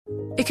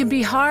It can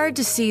be hard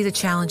to see the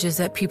challenges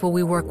that people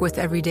we work with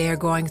every day are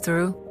going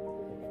through.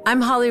 I'm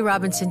Holly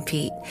Robinson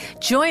Pete.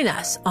 Join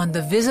us on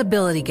The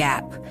Visibility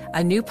Gap,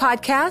 a new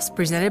podcast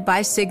presented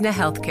by Cigna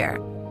Healthcare.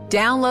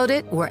 Download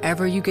it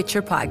wherever you get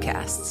your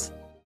podcasts.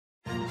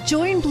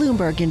 Join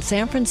Bloomberg in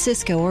San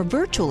Francisco or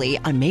virtually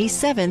on May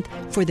 7th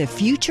for The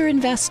Future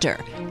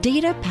Investor,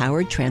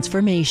 Data-Powered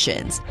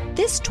Transformations.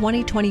 This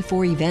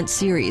 2024 event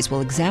series will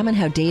examine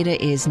how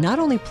data is not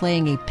only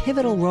playing a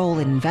pivotal role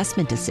in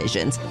investment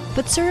decisions,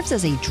 but serves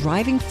as a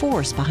driving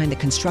force behind the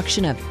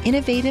construction of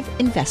innovative,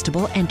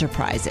 investable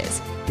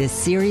enterprises. This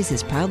series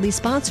is proudly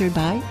sponsored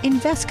by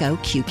Invesco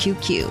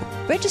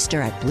QQQ.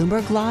 Register at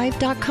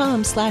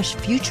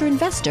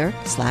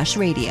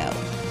bloomberglive.com/futureinvestor/radio.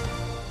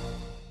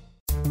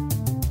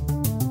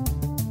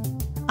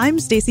 I'm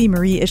Stacey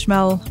Marie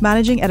Ishmael,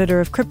 managing editor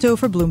of crypto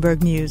for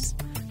Bloomberg News.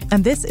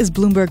 And this is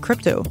Bloomberg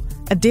Crypto,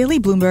 a daily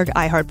Bloomberg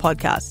iHeart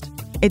podcast.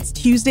 It's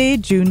Tuesday,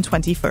 June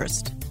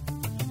 21st.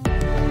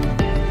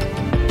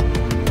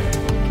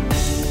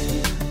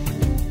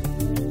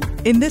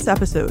 In this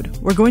episode,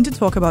 we're going to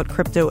talk about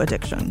crypto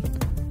addiction.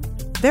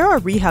 There are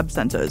rehab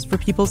centers for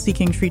people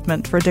seeking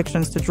treatment for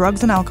addictions to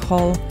drugs and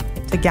alcohol,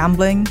 to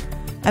gambling,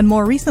 and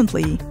more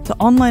recently, to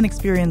online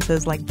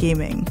experiences like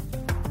gaming.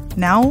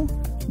 Now,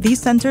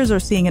 these centers are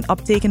seeing an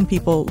uptake in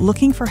people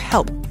looking for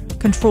help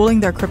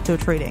controlling their crypto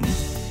trading.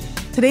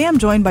 Today, I'm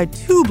joined by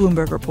two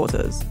Bloomberg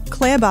reporters,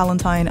 Claire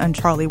Ballantyne and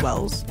Charlie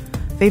Wells.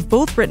 They've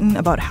both written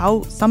about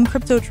how some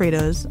crypto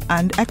traders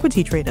and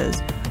equity traders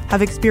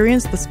have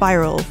experienced the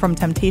spiral from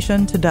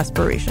temptation to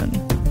desperation.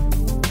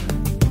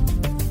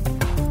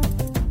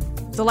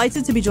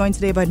 Delighted to be joined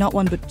today by not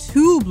one but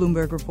two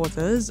Bloomberg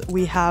reporters.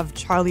 We have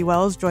Charlie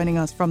Wells joining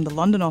us from the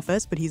London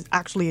office, but he's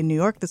actually in New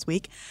York this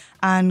week,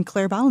 and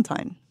Claire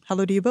Ballantyne.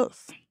 Hello to you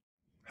both.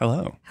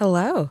 Hello.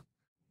 Hello.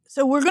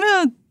 So we're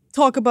going to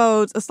talk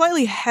about a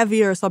slightly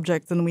heavier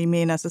subject than we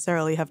may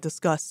necessarily have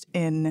discussed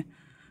in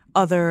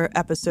other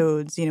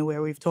episodes,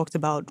 where we've talked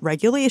about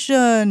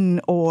regulation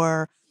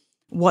or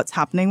what's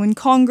happening in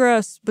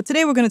Congress. But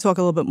today we're going to talk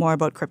a little bit more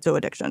about crypto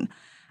addiction.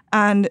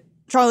 And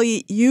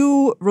Charlie,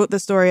 you wrote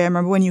this story. I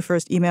remember when you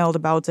first emailed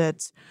about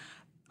it,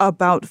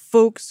 about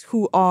folks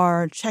who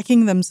are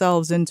checking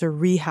themselves into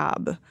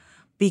rehab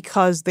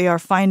because they are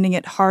finding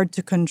it hard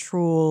to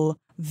control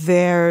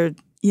their,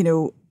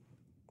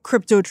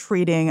 crypto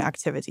trading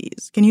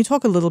activities. Can you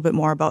talk a little bit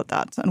more about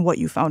that and what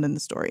you found in the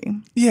story?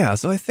 Yeah,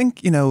 so I think,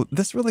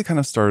 this really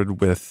kind of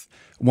started with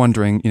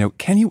wondering,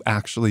 can you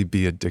actually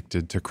be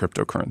addicted to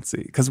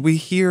cryptocurrency? Because we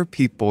hear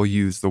people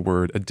use the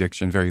word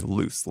addiction very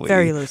loosely.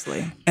 Very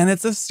loosely. And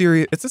it's a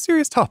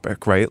serious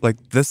topic, right? Like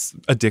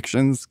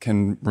addictions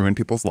can ruin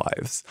people's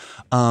lives.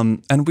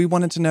 And we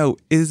wanted to know,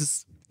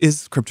 is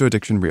crypto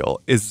addiction real?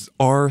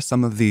 Are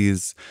some of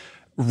these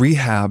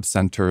rehab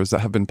centers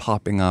that have been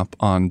popping up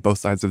on both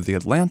sides of the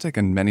Atlantic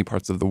and many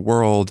parts of the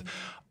world,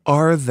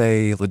 are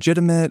they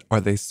legitimate? Are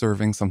they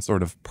serving some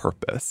sort of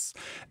purpose?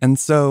 And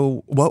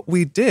so what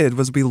we did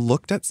was we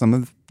looked at some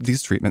of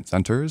these treatment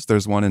centers.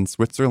 There's one in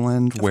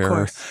Switzerland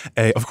where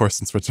a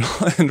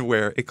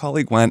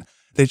colleague went.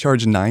 They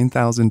charge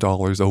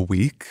 $9,000 a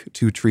week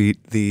to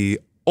treat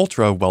the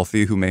ultra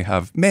wealthy who may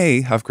have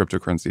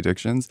cryptocurrency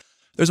addictions.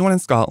 There's one in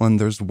Scotland,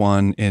 there's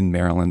one in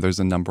Maryland, there's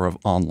a number of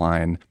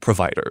online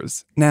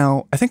providers.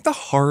 Now, I think the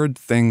hard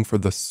thing for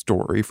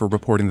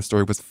reporting the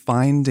story was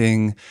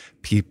finding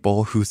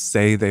people who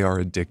say they are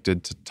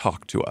addicted to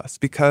talk to us,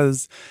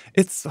 because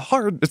it's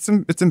hard, it's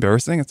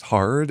embarrassing, it's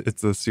hard,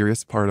 it's a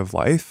serious part of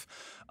life.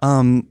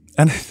 And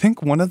I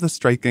think one of the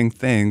striking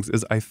things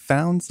is I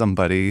found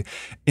somebody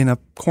in a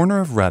corner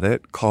of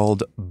Reddit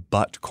called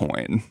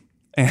Buttcoin.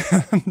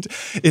 And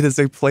it is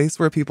a place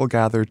where people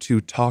gather to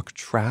talk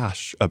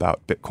trash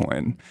about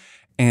Bitcoin.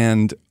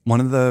 And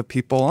one of the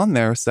people on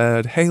there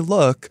said, hey,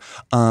 look,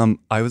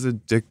 I was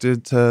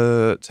addicted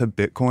to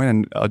Bitcoin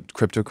and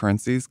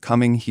cryptocurrencies.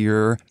 Coming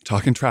here,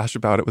 talking trash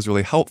about it was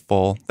really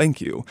helpful.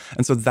 Thank you.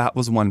 And so that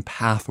was one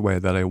pathway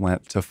that I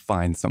went to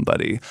find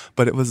somebody.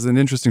 But it was an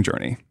interesting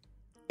journey.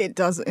 It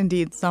does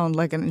indeed sound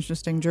like an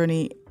interesting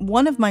journey.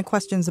 One of my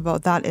questions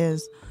about that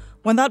is,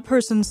 when that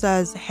person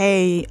says,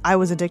 hey, I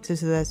was addicted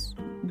to this,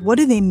 what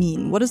do they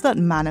mean? What does that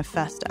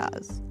manifest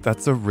as?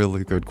 That's a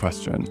really good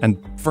question. And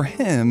for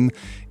him,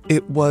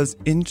 it was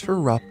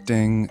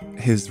interrupting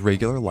his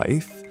regular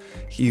life.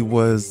 He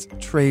was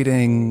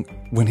trading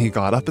when he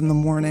got up in the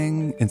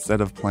morning instead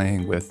of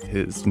playing with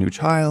his new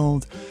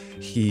child.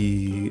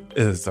 He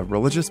is a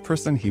religious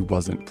person. He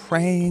wasn't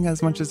praying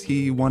as much as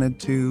he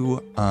wanted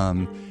to.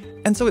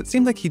 And so it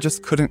seemed like he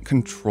just couldn't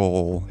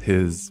control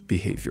his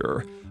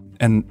behavior.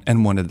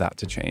 And wanted that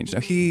to change.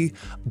 Now, he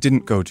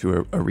didn't go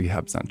to a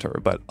rehab center,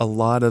 but a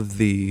lot of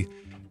the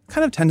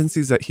kind of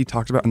tendencies that he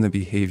talked about and the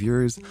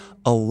behaviors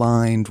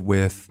aligned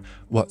with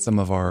what some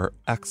of our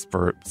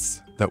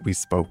experts that we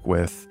spoke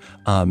with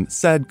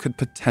said could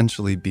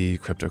potentially be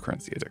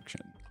cryptocurrency addiction.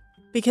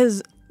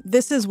 Because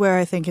this is where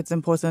I think it's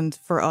important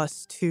for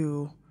us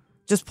to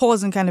just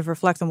pause and kind of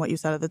reflect on what you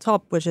said at the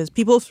top, which is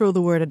people throw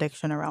the word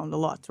addiction around a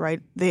lot,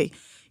 right?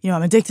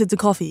 I'm addicted to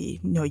coffee.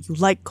 No, you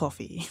like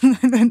coffee.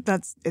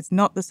 It's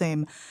not the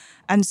same.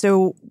 And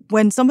so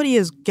when somebody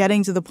is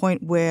getting to the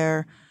point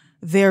where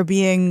they're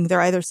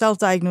either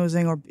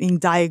self-diagnosing or being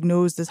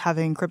diagnosed as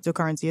having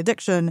cryptocurrency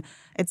addiction,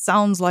 it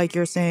sounds like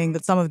you're saying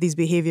that some of these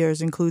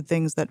behaviors include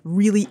things that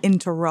really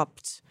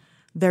interrupt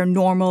their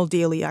normal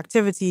daily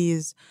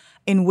activities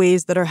in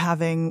ways that are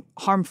having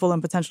harmful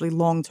and potentially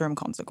long-term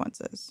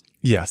consequences.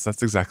 Yes,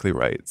 that's exactly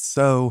right.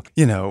 So,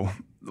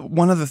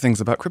 one of the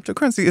things about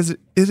cryptocurrency is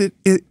it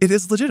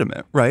is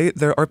legitimate, right?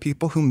 There are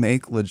people who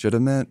make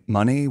legitimate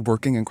money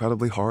working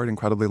incredibly hard,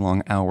 incredibly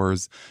long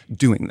hours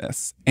doing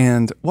this.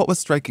 And what was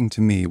striking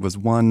to me was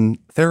one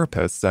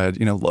therapist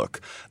said, look,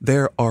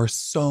 there are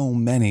so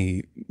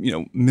many,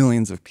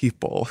 millions of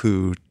people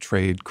who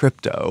trade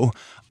crypto.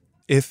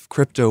 If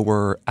crypto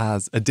were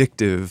as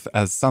addictive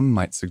as some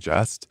might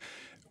suggest,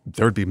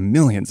 there would be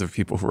millions of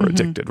people who are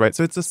addicted, right?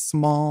 So it's a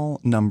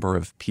small number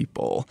of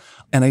people.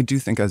 And I do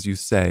think, as you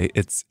say,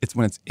 it's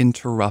when it's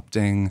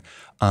interrupting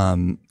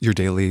your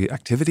daily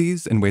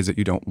activities in ways that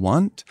you don't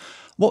want.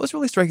 What was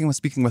really striking was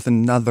speaking with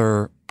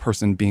another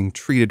person being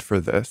treated for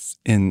this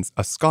in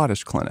a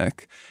Scottish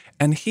clinic.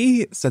 And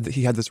he said that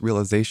he had this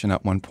realization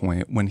at one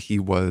point when he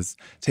was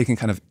taking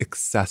kind of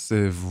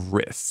excessive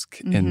risk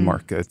in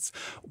markets,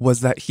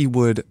 was that he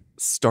would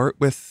start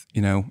with,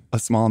 a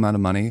small amount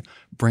of money,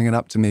 bring it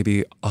up to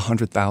maybe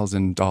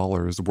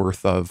 $100,000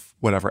 worth of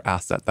whatever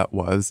asset that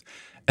was,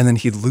 and then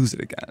he'd lose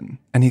it again.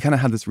 And he kind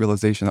of had this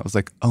realization that was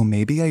like, oh,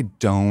 maybe I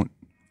don't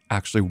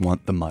actually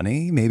want the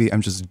money. Maybe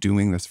I'm just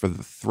doing this for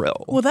the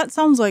thrill. Well, that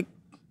sounds like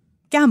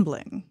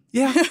gambling.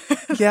 Yeah.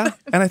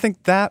 And I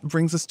think that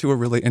brings us to a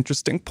really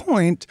interesting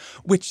point,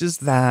 which is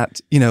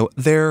that,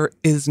 there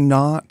is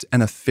not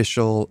an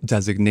official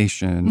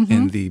designation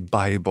in the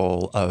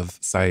Bible of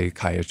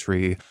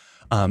psychiatry,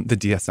 the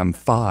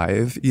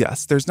DSM-5.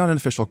 Yes, there's not an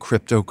official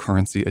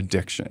cryptocurrency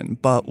addiction,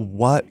 but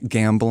what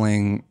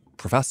gambling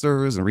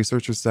professors and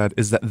researchers said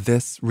is that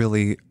this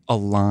really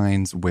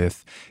aligns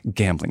with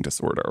gambling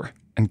disorder.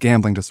 And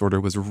gambling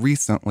disorder was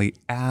recently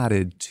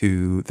added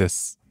to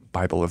this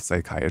Bible of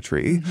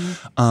Psychiatry.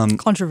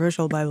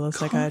 Controversial Bible of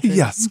Psychiatry.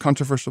 Yes,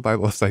 controversial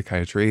Bible of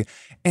Psychiatry.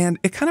 And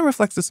it kind of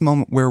reflects this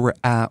moment where we're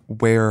at,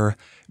 where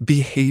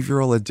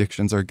behavioral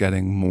addictions are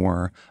getting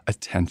more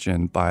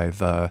attention by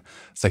the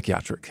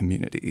psychiatric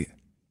community.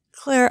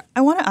 Claire,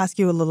 I want to ask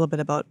you a little bit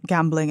about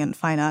gambling and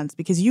finance,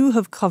 because you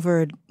have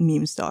covered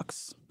meme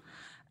stocks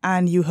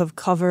and you have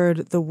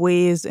covered the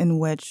ways in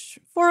which,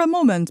 for a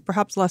moment,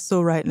 perhaps less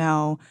so right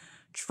now,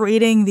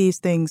 trading these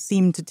things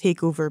seemed to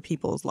take over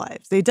people's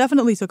lives. They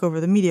definitely took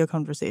over the media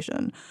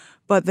conversation.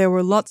 But there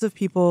were lots of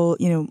people,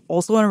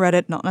 also on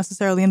Reddit, not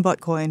necessarily in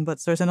Bitcoin, but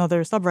certain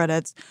other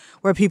subreddits,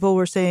 where people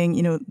were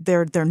saying,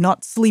 they're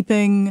not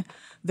sleeping,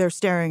 they're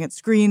staring at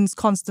screens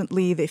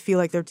constantly, they feel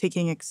like they're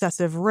taking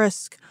excessive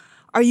risk.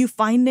 Are you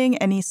finding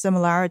any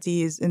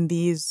similarities in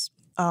these,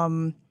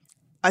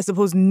 I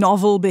suppose,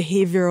 novel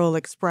behavioral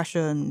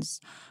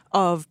expressions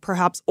of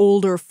perhaps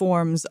older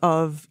forms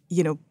of,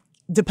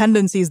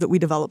 dependencies that we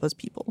develop as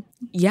people?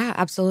 Yeah,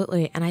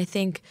 absolutely. And I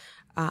think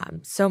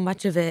so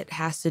much of it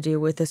has to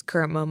do with this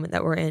current moment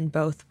that we're in,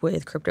 both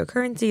with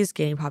cryptocurrencies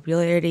gaining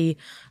popularity,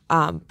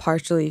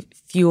 partially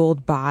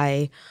fueled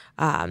by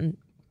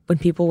when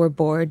people were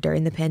bored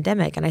during the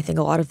pandemic. And I think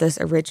a lot of this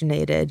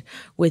originated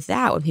with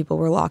that. When people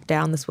were locked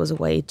down, this was a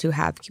way to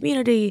have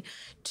community,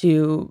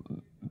 to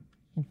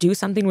do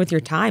something with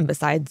your time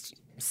besides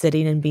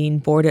sitting and being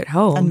bored at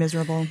home. And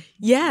miserable.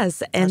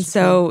 Yes. And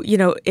so,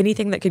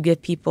 anything that could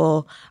give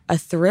people a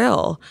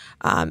thrill.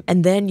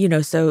 And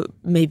then, so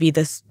maybe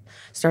this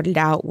started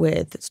out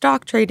with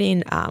stock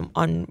trading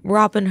on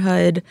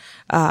Robinhood,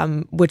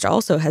 which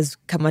also has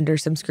come under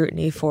some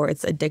scrutiny for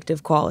its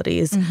addictive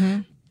qualities.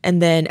 And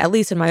then, at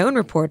least in my own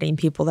reporting,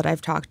 people that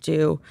I've talked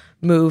to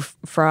move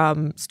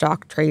from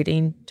stock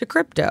trading to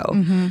crypto.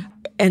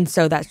 And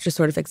so that just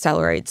sort of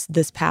accelerates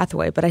this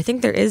pathway. But I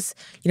think there is,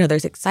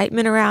 there's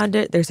excitement around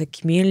it. There's a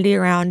community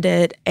around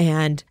it.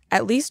 And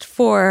at least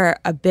for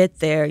a bit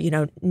there,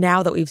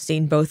 now that we've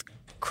seen both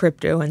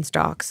crypto and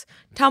stocks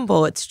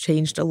tumble, it's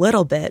changed a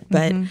little bit,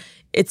 but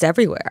it's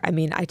everywhere. I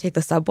mean, I take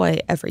the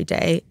subway every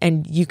day,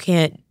 and you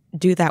can't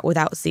do that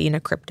without seeing a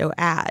crypto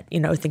ad.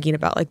 Thinking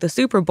about like the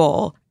Super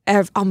Bowl,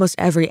 almost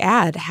every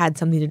ad had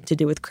something to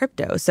do with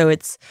crypto. So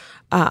it's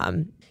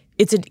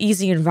an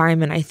easy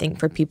environment, I think,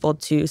 for people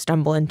to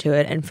stumble into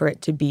it and for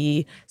it to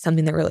be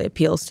something that really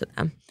appeals to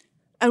them.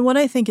 And what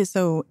I think is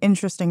so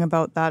interesting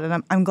about that,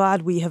 and I'm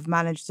glad we have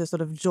managed to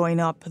sort of join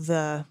up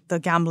the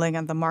gambling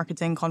and the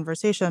marketing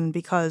conversation,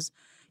 because,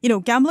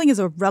 gambling is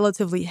a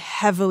relatively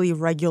heavily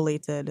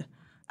regulated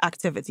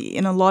activity.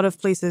 In a lot of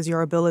places,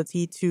 your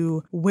ability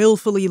to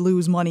willfully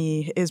lose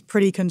money is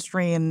pretty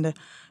constrained.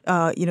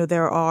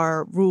 There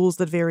are rules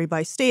that vary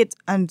by state.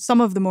 And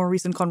some of the more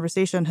recent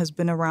conversation has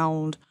been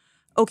around,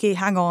 okay,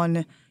 hang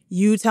on,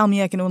 you tell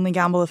me I can only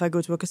gamble if I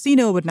go to a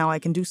casino, but now I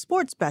can do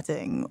sports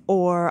betting,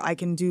 or I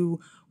can do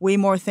way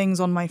more things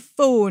on my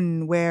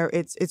phone where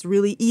it's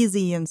really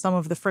easy and some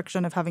of the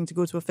friction of having to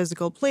go to a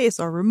physical place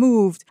are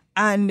removed.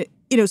 And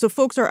So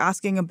folks are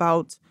asking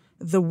about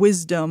the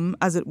wisdom,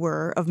 as it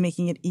were, of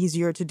making it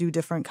easier to do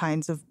different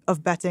kinds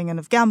of betting and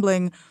of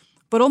gambling.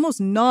 But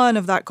almost none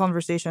of that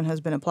conversation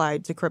has been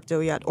applied to crypto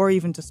yet, or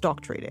even to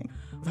stock trading.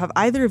 Have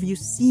either of you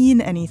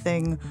seen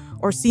anything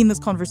or seen this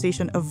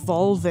conversation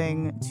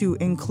evolving to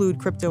include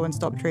crypto and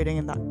stock trading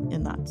in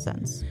that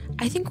sense?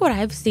 I think what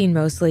I've seen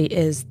mostly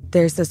is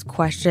there's this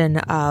question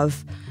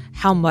of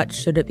how much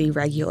should it be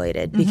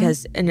regulated?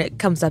 Because, and it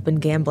comes up in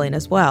gambling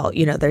as well.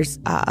 There's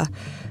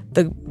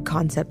the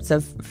concepts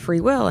of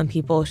free will, and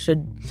people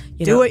should,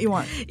 do what you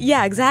want.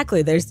 Yeah,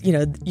 exactly. There's,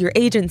 your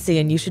agency,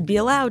 and you should be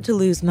allowed to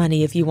lose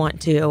money if you want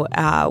to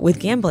with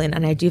gambling.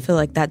 And I do feel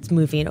like that's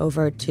moving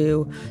over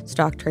to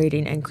stock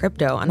trading and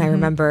crypto. And I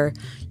remember,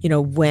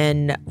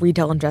 when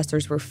retail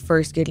investors were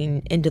first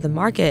getting into the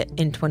market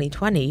in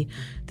 2020,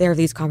 there are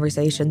these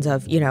conversations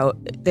of,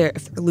 if they're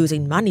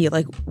losing money,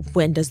 like,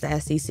 when does the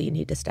SEC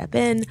need to step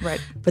in?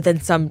 Right. But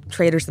then some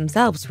traders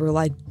themselves were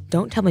like,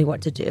 don't tell me what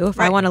to do. If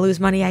I want to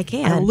lose money, I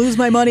can. I'll lose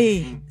my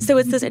money. So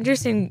it's this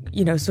interesting,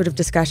 sort of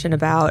discussion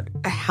about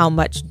how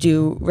much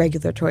do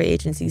regulatory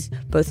agencies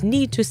both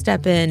need to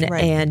step in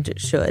and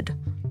should.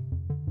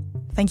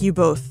 Thank you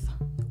both.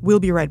 We'll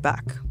be right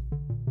back.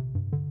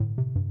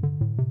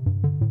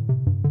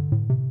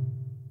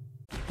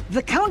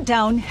 The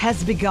countdown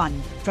has begun.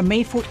 From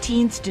May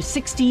 14th to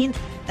 16th,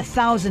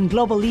 1,000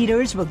 global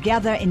leaders will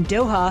gather in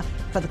Doha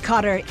for the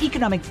Qatar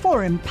Economic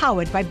Forum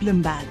powered by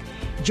Bloomberg.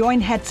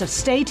 Join heads of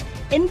state,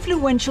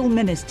 influential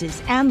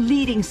ministers, and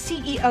leading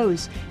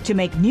CEOs to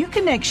make new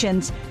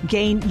connections,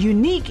 gain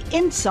unique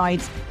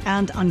insights,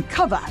 and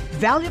uncover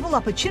valuable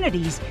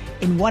opportunities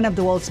in one of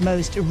the world's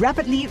most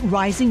rapidly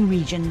rising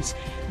regions.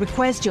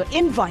 Request your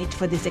invite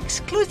for this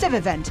exclusive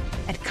event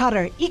at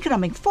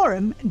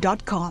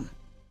QatarEconomicForum.com.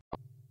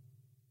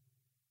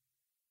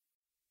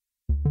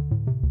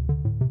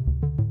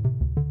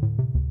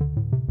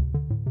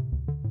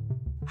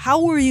 How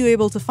were you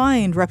able to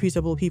find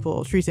reputable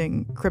people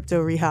treating crypto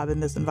rehab in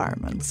this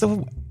environment?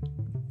 So,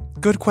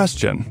 good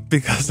question,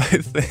 because I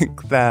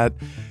think that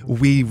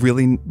we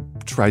really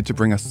tried to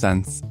bring a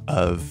sense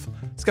of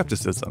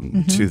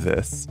skepticism to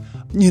this.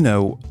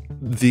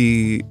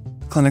 The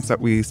clinics that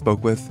we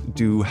spoke with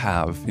do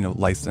have,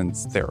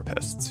 licensed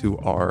therapists who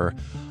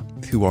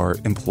are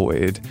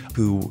employed,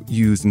 who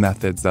use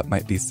methods that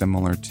might be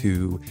similar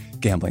to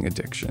gambling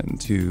addiction,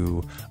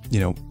 to,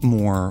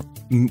 more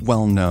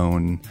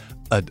well-known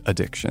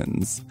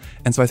addictions.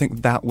 And so I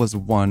think that was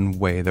one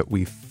way that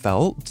we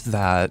felt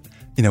that,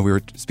 we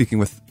were speaking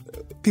with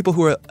people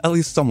who are at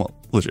least somewhat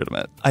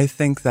legitimate. I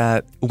think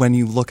that when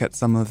you look at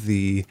some of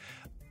the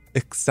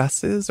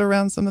excesses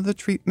around some of the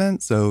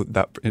treatment, so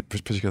that in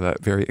particular,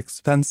 that very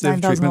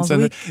expensive treatment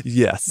center,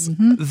 yes,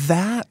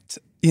 that,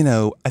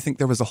 I think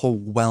there was a whole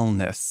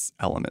wellness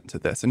element to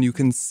this. And you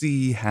can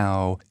see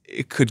how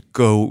you could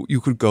go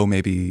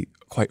maybe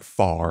quite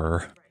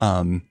far.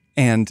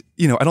 And,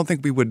 I don't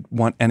think we would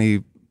want any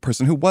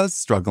person who was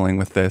struggling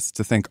with this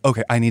to think,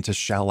 okay, I need to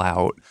shell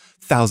out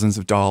thousands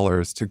of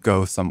dollars to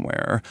go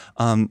somewhere.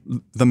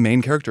 The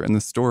main character in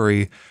the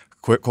story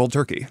quit cold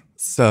turkey.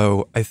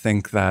 So I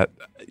think that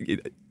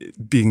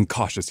being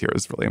cautious here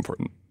is really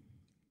important.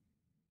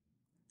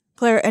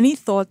 Claire, any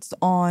thoughts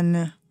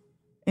on,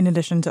 in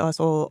addition to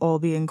us all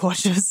being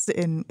cautious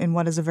in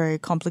what is a very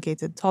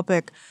complicated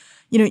topic,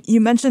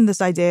 you mentioned this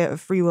idea of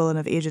free will and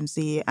of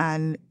agency.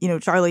 And,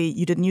 Charlie,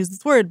 you didn't use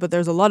this word, but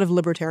there's a lot of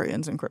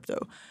libertarians in crypto,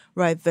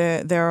 right?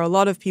 There are a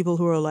lot of people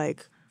who are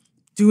like,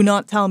 do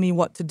not tell me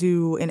what to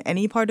do in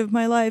any part of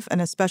my life.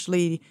 And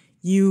especially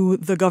you,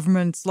 the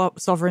government,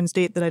 sovereign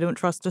state that I don't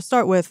trust to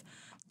start with,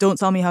 don't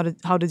tell me how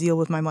to deal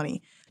with my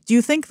money. Do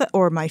you think that,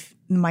 or my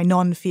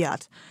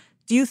non-fiat,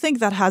 do you think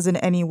that has in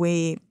any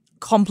way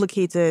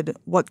complicated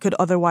what could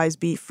otherwise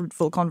be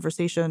fruitful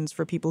conversations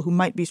for people who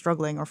might be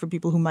struggling or for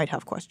people who might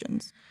have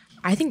questions?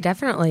 I think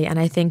definitely. And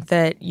I think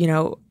that,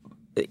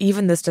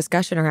 even this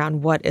discussion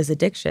around what is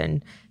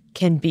addiction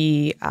can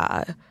be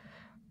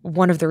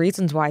one of the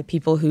reasons why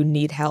people who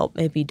need help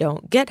maybe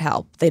don't get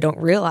help. They don't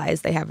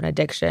realize they have an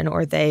addiction,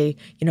 or they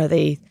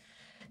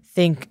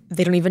think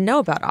they don't even know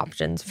about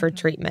options for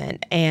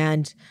treatment.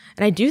 And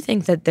I do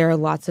think that there are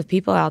lots of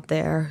people out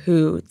there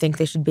who think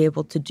they should be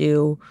able to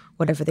do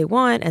whatever they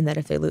want, and that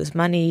if they lose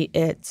money,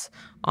 it's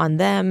on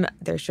them.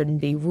 There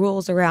shouldn't be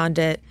rules around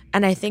it.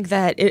 And I think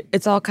that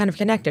it's all kind of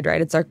connected,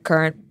 right? It's our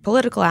current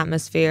political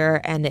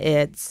atmosphere, and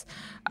it's,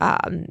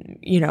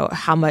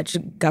 how much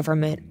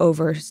government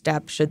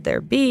overstep should there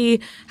be?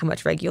 How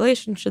much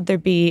regulation should there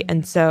be?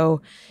 And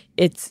so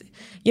it's,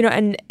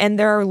 and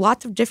there are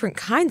lots of different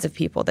kinds of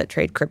people that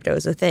trade crypto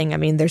as a thing. I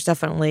mean, there's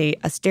definitely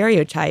a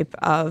stereotype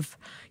of,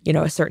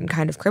 a certain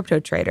kind of crypto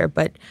trader,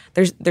 but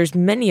there's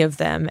many of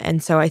them.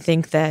 And so I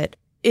think that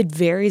it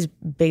varies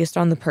based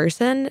on the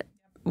person,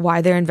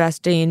 why they're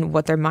investing,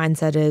 what their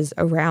mindset is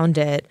around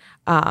it.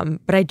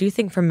 But I do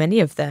think for many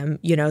of them,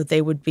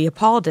 they would be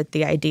appalled at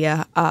the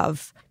idea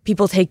of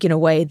people taking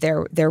away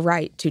their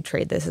right to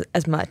trade this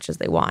as much as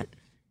they want.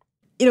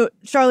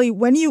 Charlie,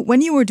 when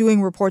you were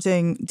doing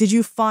reporting, did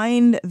you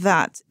find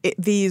that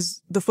the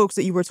folks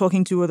that you were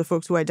talking to, or the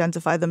folks who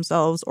identified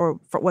themselves, or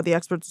for what the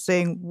experts were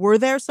saying, were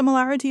there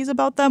similarities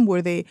about them?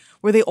 Were they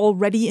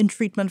already in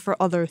treatment for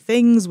other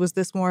things? Was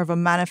this more of a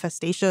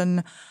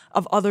manifestation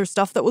of other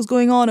stuff that was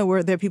going on, or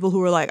were there people who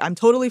were like, I'm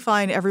totally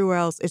fine everywhere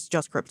else, it's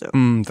just crypto?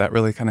 That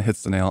really kind of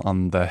hits the nail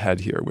on the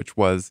head here, which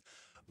was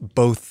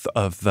both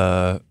of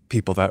the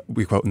people that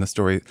we quote in the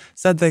story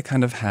said they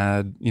kind of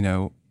had,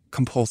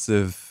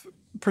 compulsive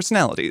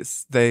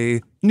personalities.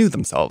 They knew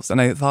themselves.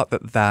 And I thought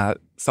that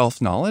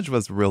self-knowledge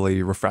was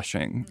really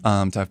refreshing,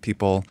 to have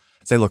people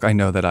say, look, I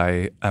know that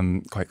I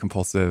am quite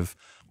compulsive.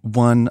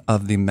 One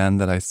of the men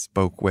that I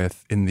spoke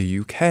with in the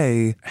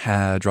UK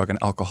had drug and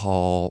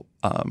alcohol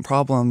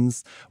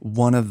problems.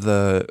 One of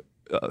the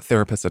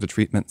therapists at a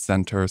treatment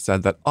center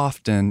said that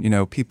often,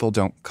 people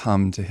don't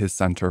come to his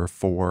center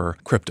for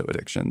crypto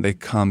addiction. They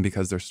come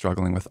because they're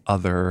struggling with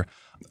other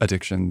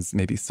addictions,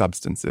 maybe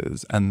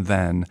substances. And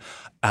then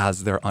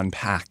as they're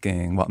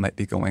unpacking what might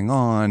be going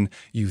on,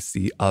 you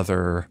see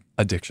other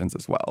addictions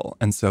as well.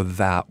 And so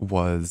that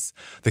was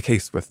the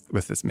case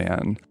with this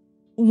man.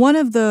 One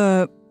of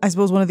the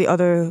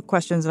other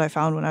questions that I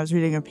found when I was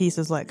reading a piece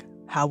is like,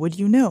 how would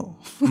you know?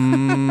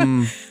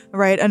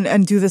 Right?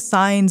 And do the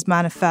signs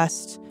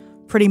manifest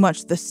pretty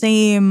much the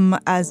same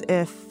as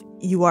if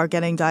you are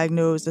getting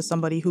diagnosed as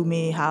somebody who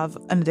may have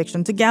an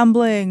addiction to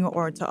gambling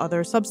or to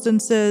other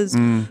substances?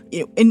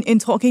 In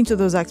talking to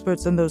those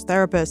experts and those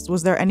therapists,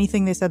 was there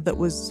anything they said that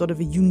was sort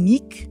of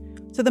unique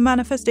to the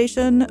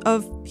manifestation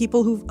of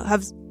people who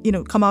have,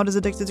 come out as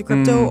addicted to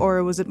crypto?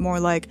 Or was it more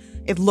like,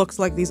 it looks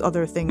like these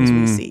other things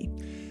we see?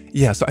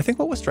 Yeah, so I think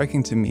what was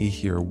striking to me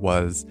here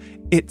was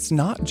it's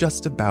not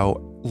just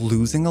about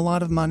losing a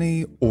lot of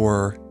money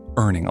or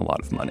earning a lot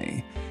of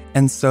money.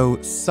 And so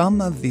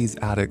some of these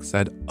addicts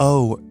said,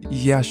 oh,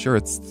 yeah, sure,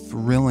 it's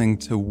thrilling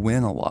to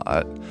win a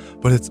lot,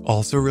 but it's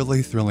also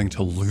really thrilling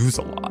to lose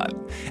a lot.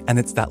 And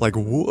it's that like,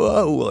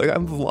 whoa, like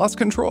I've lost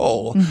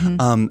control.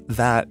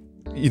 That,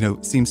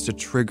 seems to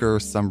trigger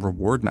some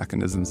reward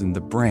mechanisms in the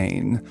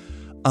brain.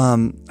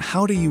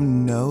 How do you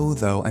know,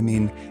 though? I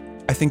mean,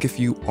 I think if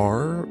you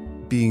are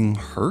being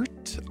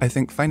hurt, I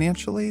think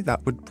financially,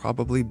 that would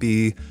probably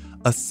be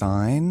a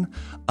sign.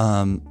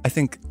 I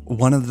think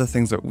one of the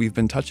things that we've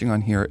been touching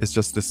on here is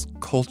just this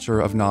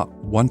culture of not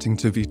wanting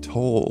to be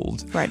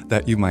told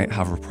that you might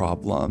have a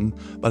problem.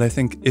 But I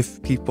think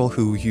if people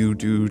who you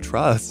do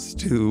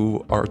trust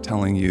who are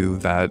telling you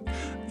that,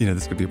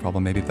 this could be a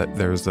problem, maybe that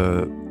there's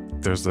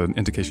an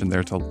indication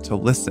there to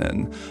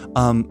listen.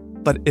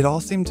 But it all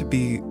seemed to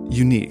be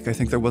unique. I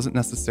think there wasn't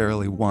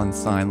necessarily one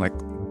sign like,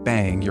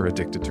 bang, you're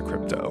addicted to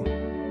crypto.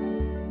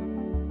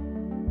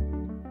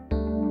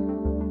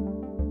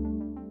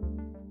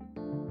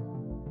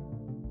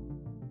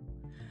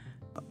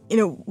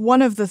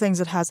 One of the things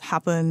that has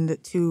happened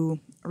to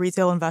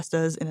retail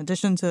investors, in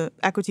addition to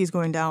equities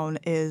going down,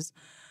 is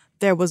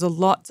there were a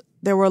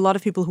lot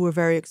of people who were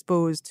very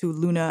exposed to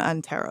Luna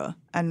and Terra.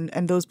 And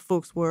those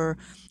folks were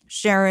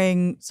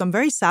sharing some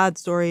very sad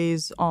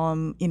stories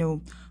on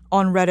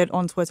Reddit,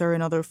 on Twitter,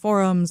 and other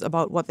forums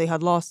about what they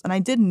had lost. And I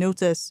did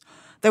notice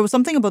there was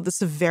something about the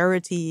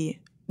severity,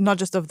 not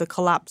just of the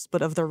collapse,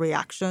 but of the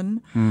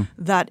reaction,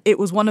 that it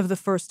was one of the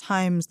first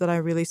times that I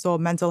really saw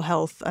mental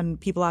health and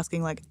people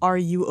asking, like, are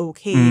you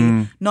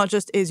okay? Not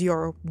just, is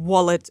your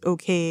wallet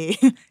okay?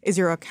 Is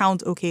your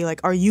account okay?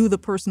 Like, are you the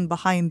person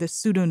behind this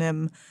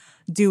pseudonym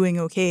doing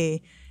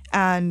okay?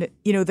 And,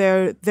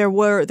 there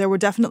were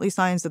definitely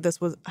signs that this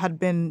had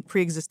been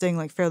pre-existing,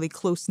 like fairly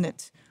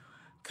close-knit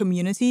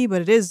community,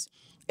 but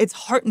it's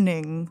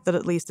heartening that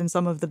at least in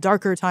some of the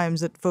darker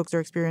times that folks are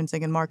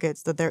experiencing in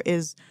markets, that there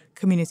is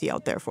community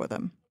out there for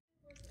them.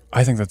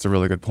 I think that's a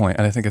really good point.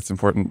 And I think it's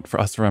important for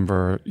us to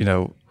remember,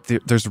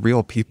 there's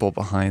real people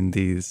behind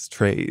these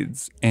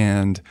trades.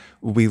 And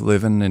we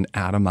live in an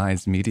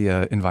atomized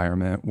media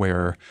environment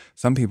where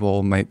some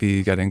people might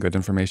be getting good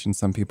information,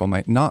 some people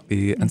might not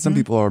be. And some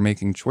people are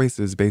making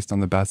choices based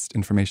on the best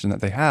information that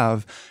they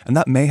have. And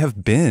that may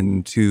have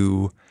been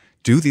to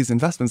do these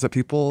investments that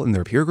people in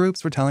their peer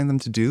groups were telling them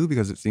to do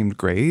because it seemed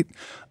great.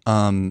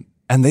 And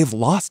they've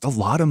lost a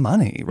lot of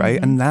money, right?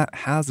 And that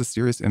has a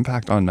serious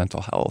impact on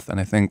mental health. And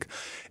I think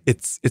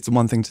it's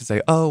one thing to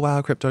say, oh,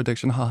 wow, crypto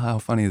addiction, how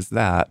funny is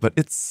that? But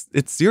it's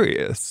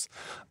serious.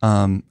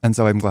 And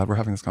so I'm glad we're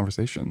having this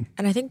conversation.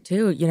 And I think,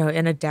 too,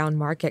 in a down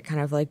market, kind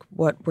of like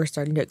what we're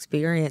starting to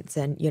experience,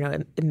 and,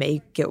 it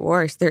may get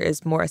worse, there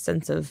is more a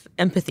sense of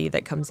empathy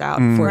that comes out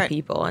for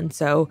people. And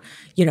so,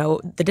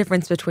 the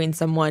difference between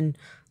someone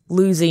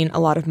losing a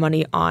lot of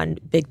money on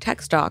big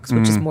tech stocks,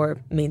 which is more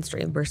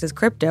mainstream, versus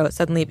crypto,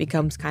 suddenly it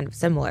becomes kind of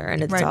similar.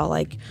 And it's all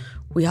like,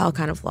 we all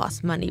kind of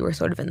lost money. We're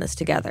sort of in this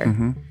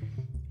together.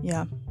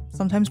 Yeah.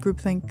 Sometimes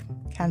groupthink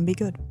can be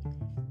good.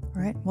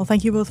 All right. Well,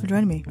 thank you both for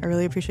joining me. I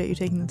really appreciate you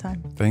taking the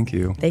time. Thank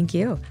you. Thank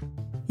you.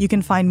 You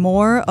can find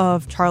more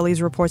of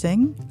Charlie's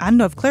reporting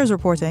and of Claire's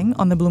reporting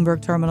on the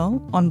Bloomberg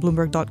Terminal on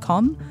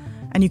Bloomberg.com.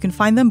 And you can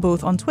find them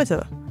both on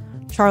Twitter.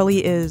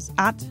 Charlie is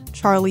at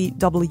Charlie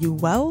W.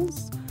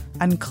 Wells.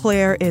 and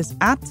Claire is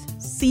at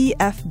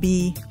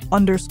CFB_18.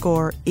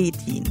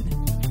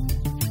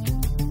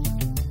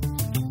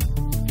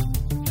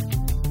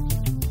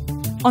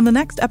 On the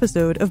next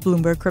episode of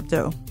Bloomberg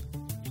Crypto,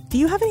 do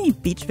you have any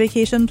beach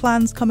vacation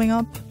plans coming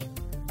up?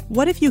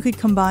 What if you could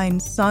combine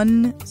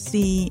sun,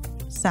 sea,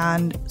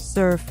 sand,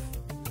 surf,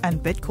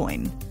 and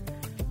Bitcoin?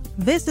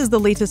 This is the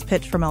latest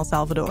pitch from El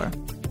Salvador.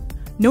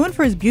 Known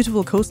for its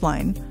beautiful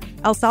coastline,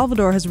 El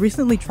Salvador has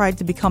recently tried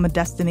to become a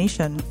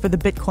destination for the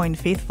Bitcoin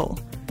faithful.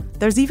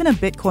 There's even a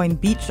Bitcoin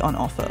beach on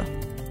offer.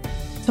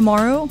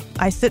 Tomorrow,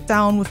 I sit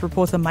down with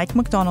reporter Mike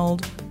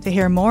McDonald to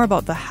hear more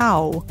about the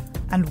how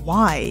and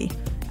why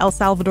El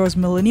Salvador's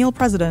millennial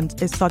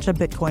president is such a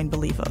Bitcoin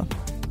believer.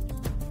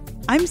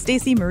 I'm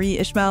Stacey Marie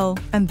Ishmael,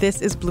 and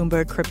this is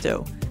Bloomberg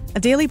Crypto, a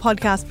daily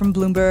podcast from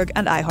Bloomberg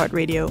and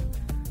iHeartRadio.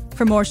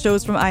 For more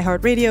shows from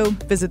iHeartRadio,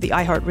 visit the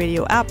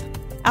iHeartRadio app,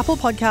 Apple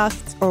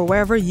Podcasts, or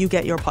wherever you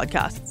get your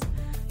podcasts.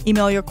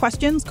 Email your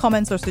questions,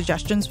 comments, or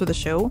suggestions for the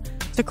show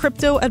to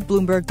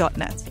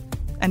crypto@bloomberg.net.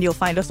 And you'll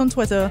find us on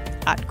Twitter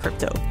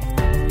 @crypto.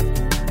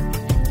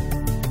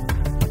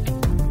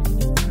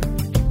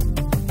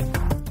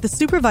 The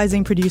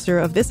supervising producer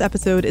of this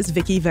episode is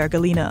Vicky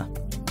Vergalina.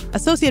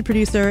 Associate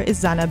producer is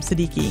Zanab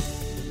Siddiqui.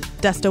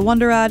 Desta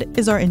Wonderad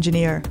is our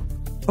engineer.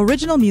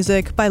 Original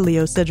music by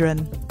Leo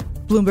Sidran.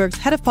 Bloomberg's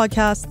head of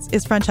podcasts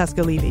is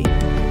Francesca Levy.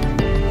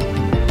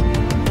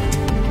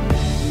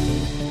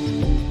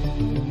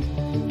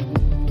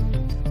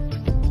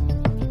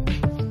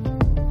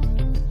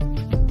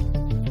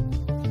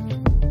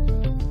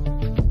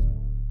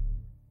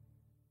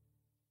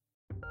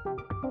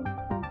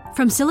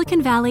 From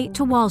Silicon Valley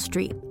to Wall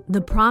Street,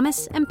 the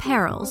promise and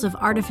perils of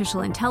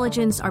artificial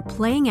intelligence are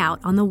playing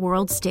out on the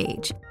world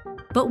stage.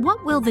 But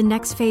what will the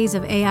next phase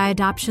of AI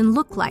adoption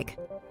look like?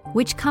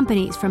 Which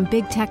companies, from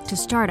big tech to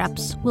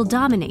startups, will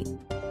dominate?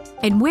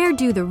 And where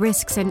do the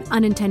risks and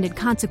unintended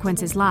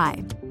consequences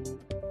lie?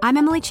 I'm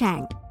Emily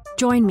Chang.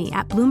 Join me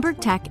at Bloomberg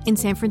Tech in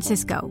San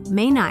Francisco,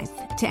 May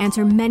 9th, to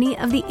answer many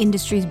of the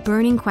industry's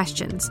burning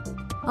questions,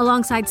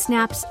 alongside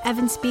Snap's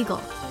Evan Spiegel,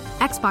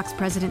 Xbox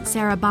President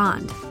Sarah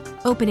Bond,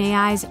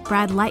 OpenAI's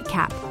Brad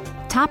Lightcap,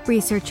 top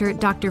researcher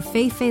Dr.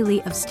 Fei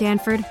Li of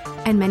Stanford,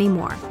 and many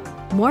more.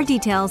 More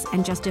details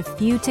and just a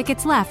few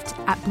tickets left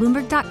at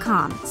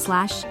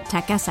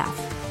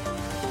Bloomberg.com/TechSF.